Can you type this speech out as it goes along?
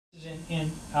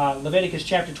In Leviticus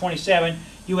chapter 27,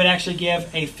 you would actually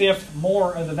give a fifth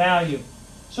more of the value.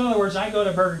 So in other words, I go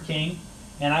to Burger King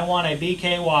and I want a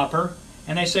BK Whopper,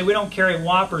 and they say we don't carry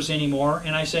Whoppers anymore,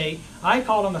 and I say, I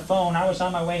called on the phone, I was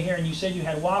on my way here, and you said you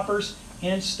had Whoppers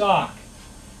in stock.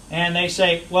 And they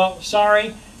say, well,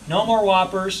 sorry, no more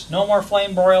Whoppers, no more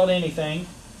flame broiled anything,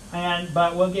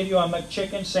 but we'll give you a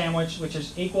McChicken sandwich, which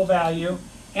is equal value,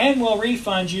 and we'll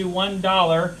refund you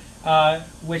 $1,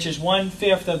 which is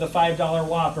 1/5 of the $5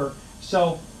 Whopper.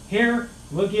 So here,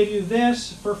 we'll give you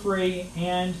this for free,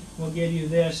 and we'll give you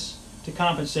this to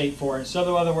compensate for it. So in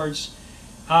other words,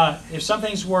 if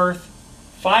something's worth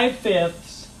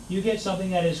 5/5, you get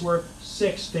something that is worth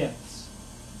 6/5.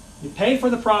 You pay for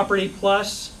the property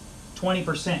plus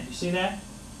 20%. You see that?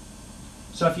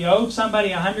 So if you owed somebody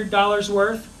 $100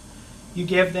 worth, you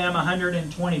give them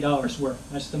 $120 worth.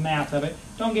 That's the math of it.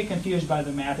 Don't get confused by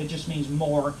the math. It just means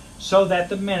more so that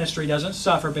the ministry doesn't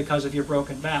suffer because of your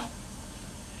broken vow.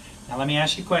 Now let me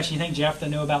ask you a question. You think Jephthah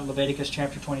knew about Leviticus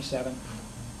chapter 27?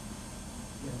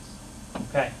 Yes.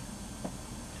 Okay.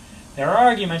 There are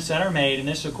arguments that are made, and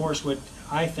this of course would,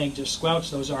 I think, just squelch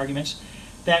those arguments,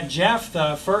 that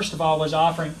Jephthah, first of all, was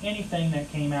offering anything that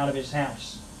came out of his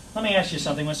house. Let me ask you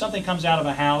something. When something comes out of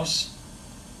a house,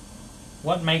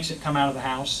 what makes it come out of the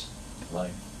house?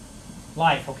 Life.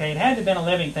 Life, okay. It had to have been a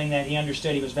living thing that he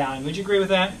understood he was vowing. Would you agree with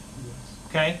that? Yes.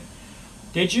 Okay.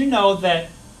 Did you know that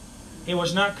it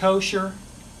was not kosher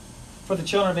for the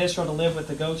children of Israel to live with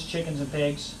the goats, chickens, and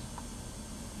pigs?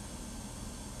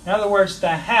 In other words,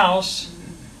 the house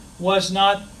was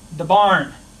not the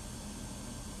barn.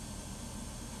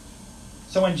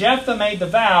 So when Jephthah made the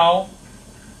vow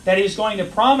that he's going to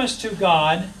promise to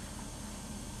God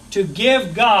to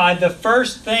give God the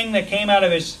first thing that came out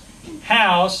of his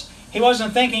house, he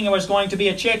wasn't thinking it was going to be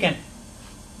a chicken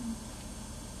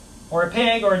or a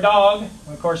pig or a dog.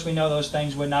 Of course, we know those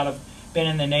things would not have been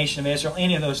in the nation of Israel.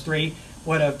 Any of those three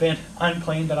would have been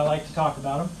unclean, but I like to talk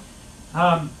about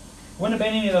them. Wouldn't have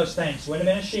been any of those things. Wouldn't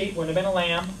have been a sheep, wouldn't have been a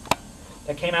lamb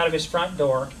that came out of his front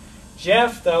door.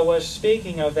 Jephthah was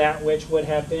speaking of that which would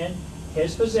have been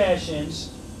his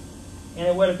possessions, and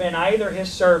it would have been either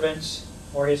his servants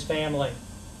or his family.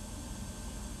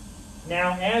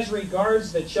 Now, as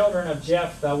regards the children of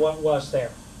Jephthah, what was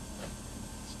there?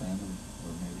 His family,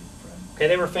 or maybe friends. Okay,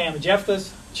 they were family.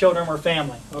 Jephthah's children were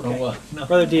family. Okay. Oh, no.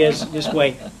 Brother Diaz, just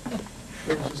wait.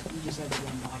 You just had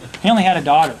one daughter. He only had a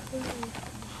daughter.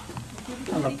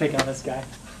 I'm not picking on this guy.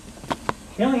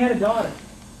 He only had a daughter.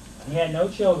 He had no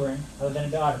children other than a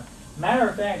daughter. Matter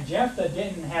of fact, Jephthah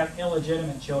didn't have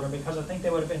illegitimate children because I think they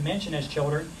would have been mentioned as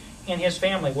children in his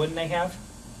family, wouldn't they have?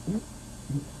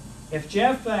 If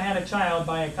Jephthah had a child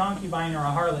by a concubine or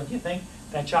a harlot, do you think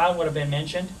that child would have been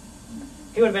mentioned?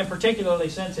 He would have been particularly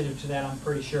sensitive to that, I'm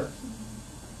pretty sure.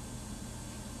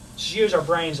 Let's use our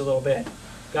brains a little bit.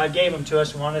 God gave them to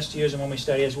us and wanted us to use them when we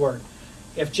study His Word.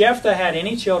 If Jephthah had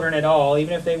any children at all,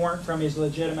 even if they weren't from his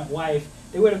legitimate wife,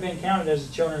 they would have been counted as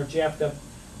the children of Jephthah,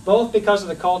 both because of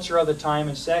the culture of the time,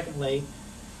 and secondly,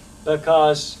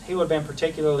 because he would have been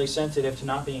particularly sensitive to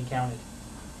not being counted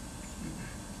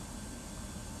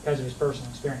because of his personal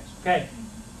experience. Okay.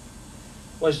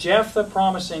 Was Jephthah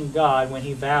promising God when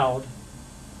he vowed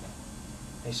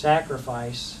a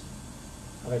sacrifice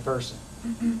of a person?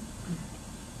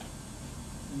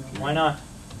 Why not?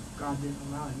 God didn't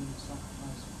allow him to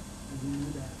sacrifice, and he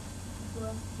knew that. Who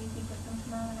else do you think was going to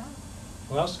come out of the house?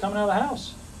 Who else is coming out of the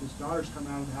house? His daughter's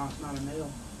coming out of the house, not a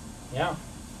male. Yeah.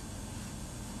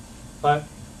 But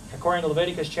according to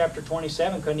Leviticus chapter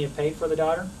 27, couldn't he have paid for the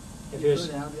daughter if he was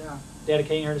Could have, yeah.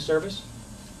 dedicating her to service?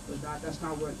 But that's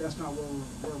not where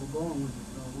we're going with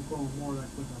it. We're going more like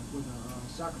with a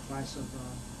sacrifice of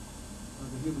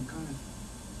the humankind.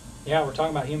 Yeah, we're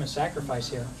talking about human sacrifice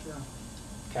here. Yeah.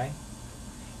 Okay.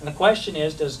 And the question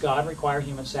is, does God require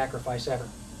human sacrifice ever?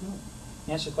 No.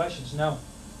 The answer to the question is no.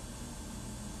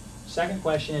 Second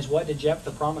question is, what did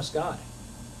Jephthah promise God?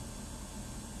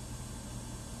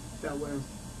 That way.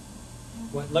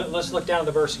 Let's look down at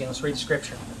the verse again. Let's read the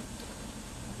scripture.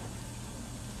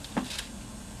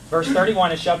 Verse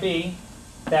 31, it shall be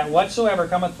that whatsoever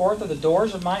cometh forth of the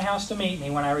doors of my house to meet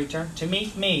me, when I return to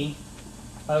meet me,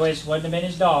 by the way, this wouldn't have been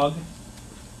his dog,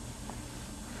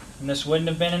 and this wouldn't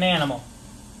have been an animal.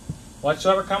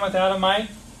 Whatsoever cometh out of my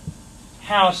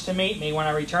house to meet me, when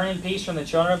I return in peace from the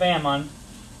children of Ammon,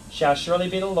 shall surely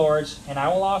be the Lord's, and I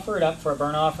will offer it up for a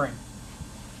burnt offering.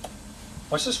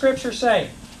 What's the scripture say?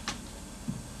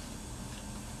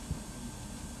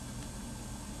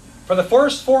 For the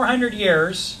first 400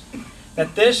 years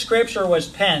that this scripture was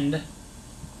penned,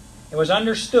 it was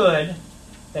understood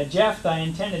that Jephthah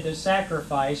intended to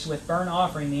sacrifice with burnt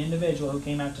offering the individual who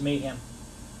came out to meet him.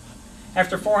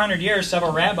 After 400 years,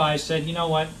 several rabbis said, you know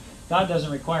what, God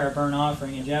doesn't require a burnt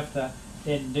offering, and Jephthah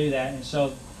didn't do that. And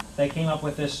so they came up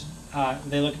with this,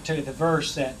 they looked to the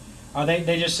verse that, or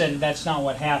they just said that's not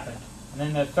what happened. And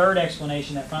then the third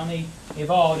explanation that finally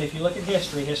evolved, if you look at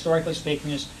history, historically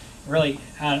speaking, is really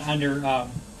under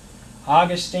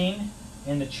Augustine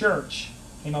in the church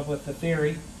came up with the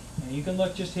theory. And you can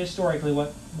look just historically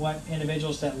what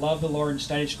individuals that loved the Lord and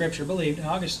studied Scripture believed. And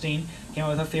Augustine came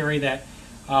up with a theory that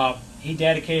he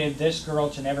dedicated this girl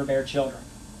to never bear children.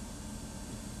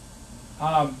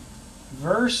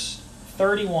 Verse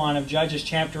 31 of Judges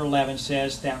chapter 11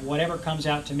 says that whatever comes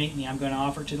out to meet me, I'm going to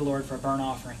offer to the Lord for a burnt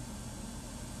offering.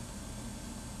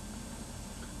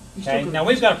 Okay, now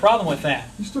we've got a problem with that.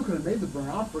 You still could have made the burnt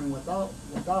offering without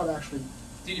actually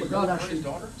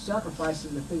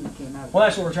sacrificing the thing that came out of it. Well,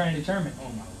 that's what we're trying to determine.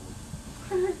 Oh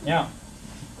my Lord. Yeah.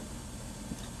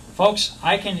 Folks,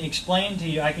 I can explain to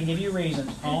you, I can give you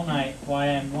reasons all night why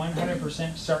I'm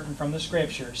 100% certain from the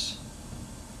Scriptures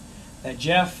that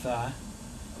Jephthah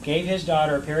gave his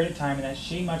daughter a period of time, and that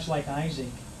she, much like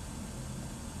Isaac,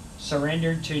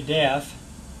 surrendered to death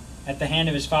at the hand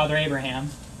of his father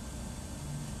Abraham.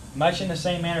 Much in the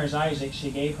same manner as Isaac,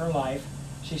 she gave her life.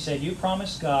 She said, you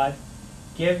promised God,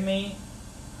 give me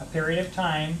a period of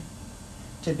time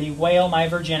to bewail my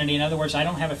virginity. In other words, I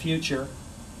don't have a future.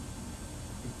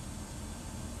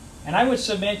 And I would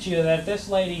submit to you that if this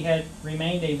lady had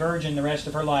remained a virgin the rest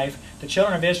of her life, the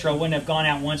children of Israel wouldn't have gone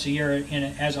out once a year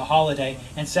as a holiday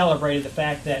and celebrated the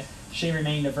fact that she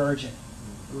remained a virgin.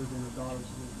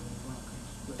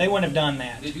 They wouldn't have done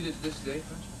that. They do this today,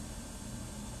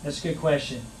 That's a good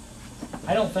question.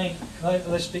 I don't think,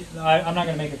 I'm not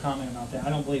going to make a comment about that. I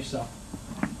don't believe so.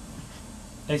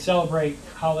 They celebrate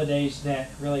holidays that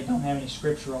really don't have any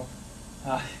scriptural.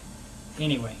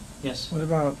 Anyway, yes? What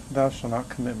about thou shalt not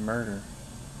commit murder?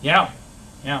 Yeah.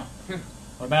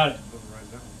 What about it?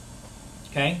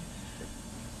 Okay?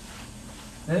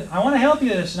 I want to help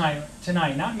you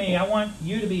tonight. Not me. I want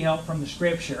you to be helped from the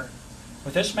Scripture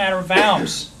with this matter of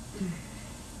vows.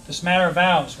 This matter of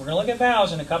vows. We're going to look at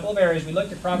vows in a couple of areas. We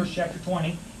looked at Proverbs chapter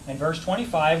 20 and verse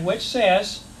 25, which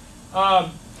says,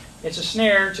 it's a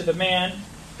snare to the man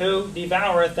who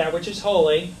devoureth that which is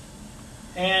holy,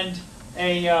 and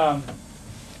a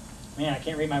man, I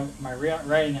can't read my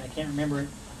writing and I can't remember it.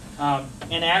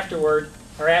 And afterward,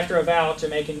 or after a vow, to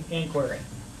make an inquiry.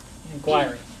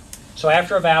 So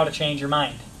after a vow, to change your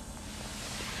mind.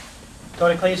 Go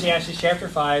to Ecclesiastes chapter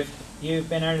 5. You've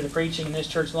been under the preaching in this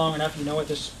church long enough. You know what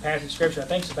this passage of Scripture I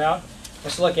think is about.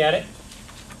 Let's look at it.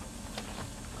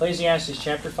 Ecclesiastes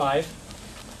chapter 5.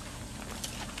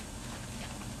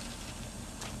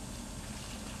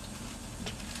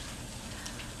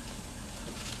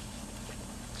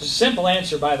 There's a simple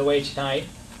answer, by the way, tonight.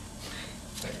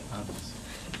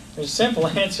 There's a simple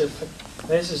answer, but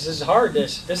this is hard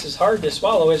to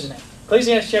swallow, isn't it?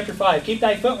 Ecclesiastes chapter 5. Keep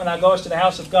thy foot when thou goest to the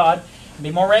house of God, and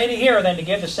be more ready to hear than to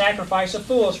give the sacrifice of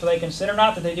fools, for they consider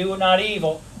not that they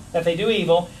do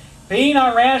evil. Be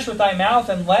not rash with thy mouth,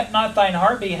 and let not thine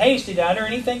heart be hasty to utter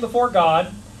anything before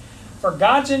God. For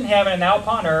God's in heaven, and thou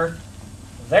upon earth.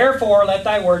 Therefore let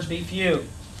thy words be few.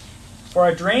 For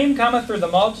a dream cometh through the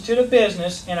multitude of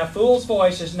business, and a fool's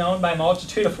voice is known by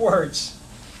multitude of words.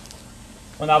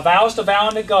 When thou vowest a vow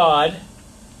unto God,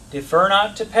 defer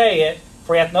not to pay it,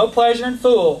 for he hath no pleasure in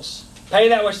fools. Pay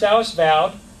that which thou hast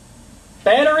vowed.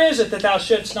 Better is it that thou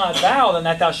shouldst not vow than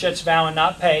that thou shouldst vow and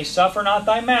not pay. Suffer not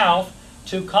thy mouth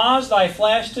to cause thy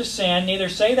flesh to sin, neither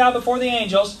say thou before the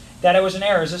angels that it was an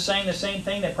error. Is this saying the same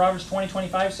thing that Proverbs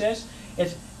 20:25 says?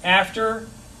 It's after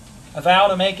a vow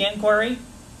to make inquiry. In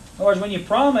other words, when you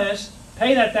promise,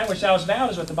 pay that which thou hast vowed,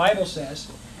 is what the Bible says.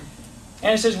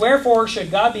 And it says, wherefore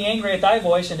should God be angry at thy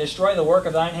voice and destroy the work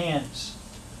of thine hands?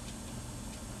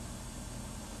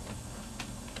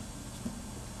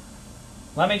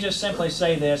 Let me just simply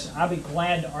say this. I'll be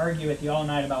glad to argue with you all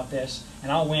night about this,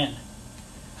 and I'll win.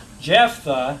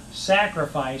 Jephthah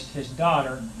sacrificed his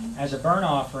daughter as a burnt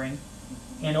offering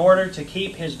in order to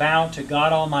keep his vow to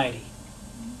God Almighty.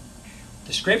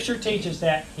 The Scripture teaches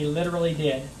that he literally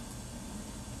did.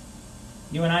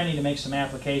 You and I need to make some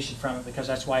application from it, because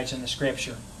that's why it's in the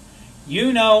Scripture.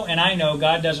 You know and I know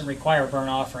God doesn't require a burnt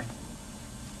offering.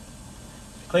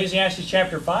 Ecclesiastes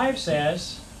chapter 5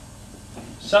 says,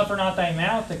 suffer not thy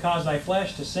mouth to cause thy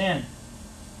flesh to sin.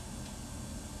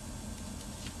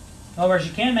 In other words,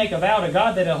 you can make a vow to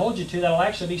God that He'll hold you to that will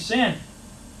actually be sin.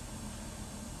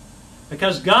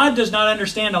 Because God does not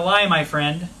understand a lie, my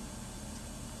friend.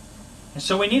 And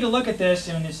so we need to look at this,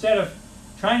 and instead of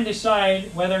trying to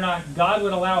decide whether or not God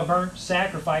would allow a burnt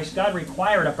sacrifice. God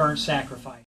required a burnt sacrifice.